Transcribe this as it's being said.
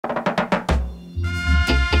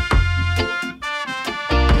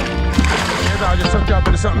Hooked up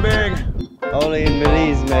into something big. Only in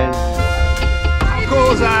Belize, man. How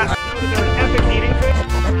cool is that? They're an epic eating fish.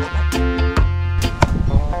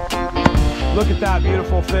 Look at that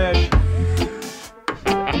beautiful fish.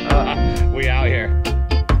 We out here.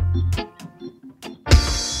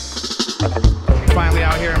 Finally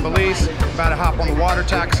out here in Belize. About to hop on the water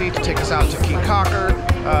taxi to take us out to Caye Caulker.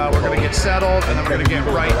 We're gonna get settled and then we're gonna get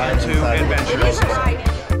right into adventures.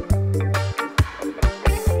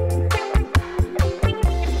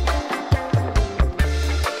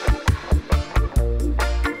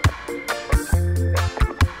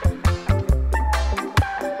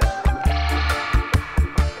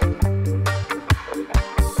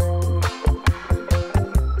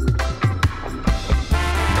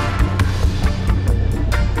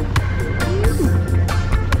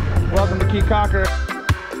 Welcome to Caye Caulker.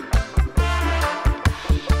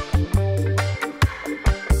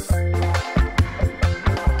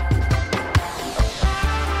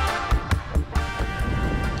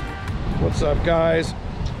 What's up, guys?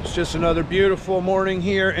 It's just another beautiful morning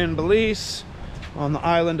here in Belize on the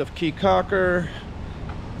island of Caye Caulker.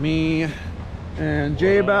 Me and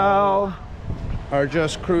Jbal are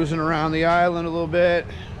just cruising around the island a little bit.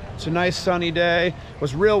 It's a nice sunny day. It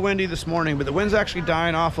was real windy this morning, but the wind's actually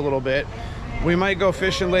dying off a little bit. We might go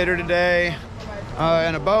fishing later today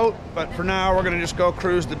in a boat, but for now we're gonna just go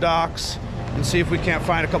cruise the docks and see if we can't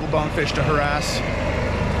find a couple bonefish to harass.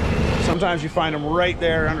 Sometimes you find them right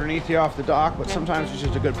there underneath you off the dock, but sometimes it's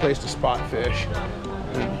just a good place to spot fish.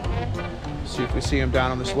 And see if we see them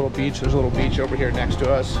down on this little beach. There's a little beach over here next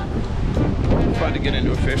to us. Fun to get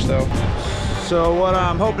into a fish though. So what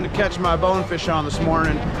I'm hoping to catch my bonefish on this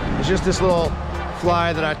morning is just this little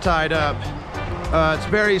fly that I tied up. It's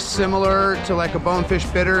very similar to like a bonefish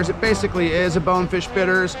bitters. It basically is a bonefish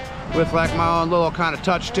bitters with like my own little kind of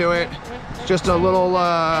touch to it. It's just a little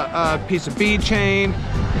piece of bead chain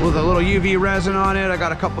with a little UV resin on it. I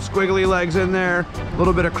got a couple squiggly legs in there, a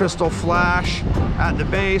little bit of crystal flash at the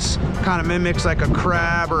base. Kind of mimics like a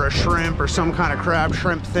crab or a shrimp or some kind of crab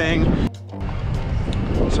shrimp thing.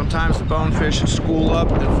 Sometimes the bonefish school up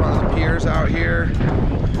in front of the piers out here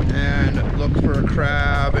and look for a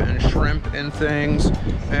crab and shrimp and things,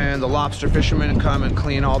 and the lobster fishermen come and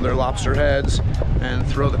clean all their lobster heads and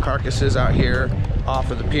throw the carcasses out here off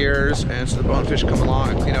of the piers, and so the bonefish come along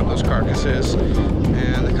and clean up those carcasses,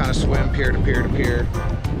 and they kind of swim pier to pier to pier.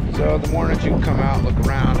 So the mornings you can come out and look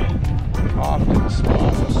around. Often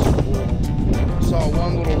spot a school. I saw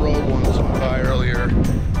one little rogue one that went by earlier,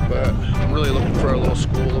 but I'm really looking for a little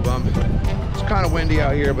school of them. It's kind of windy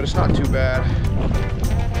out here, but it's not too bad.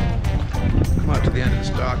 Come out to the end of this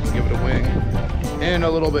dock and give it a wing. And a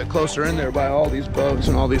little bit closer in there by all these boats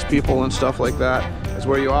and all these people and stuff like that is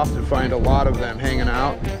where you often find a lot of them hanging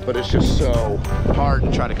out, but it's just so hard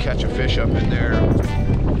to try to catch a fish up in there.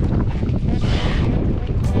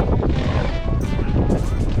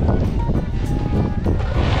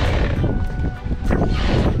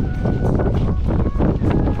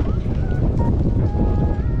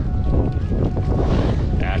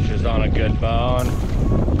 On a good bone. I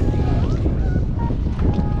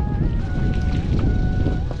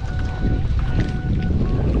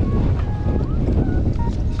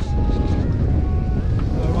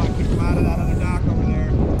want to keep them out of that other dock over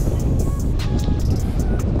there.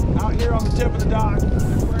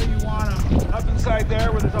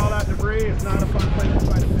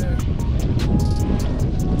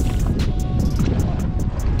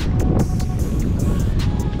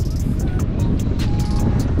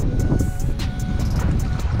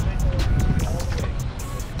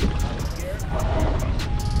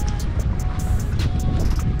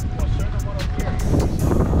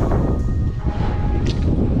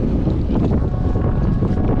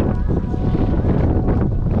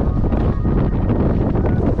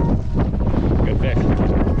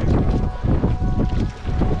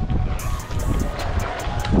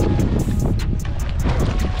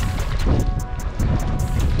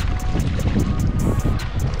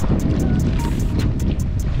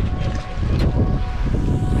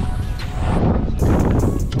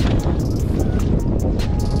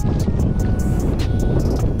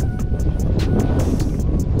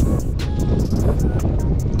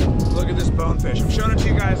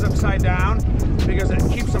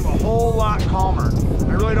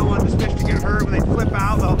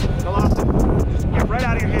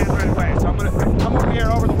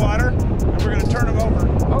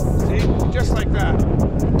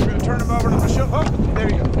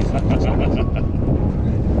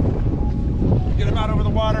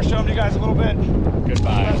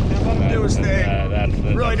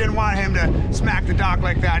 didn't want him to smack the dock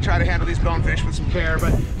like that. Try to handle these bonefish with some care,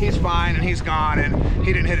 but he's fine and he's gone, and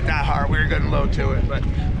he didn't hit it that hard. We were good and low to it, but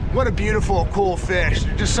what a beautiful, cool fish.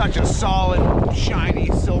 Just such a solid, shiny,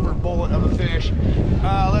 silver bullet of a fish.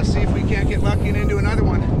 Let's see if we can't get lucky and into another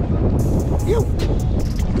one. Ew.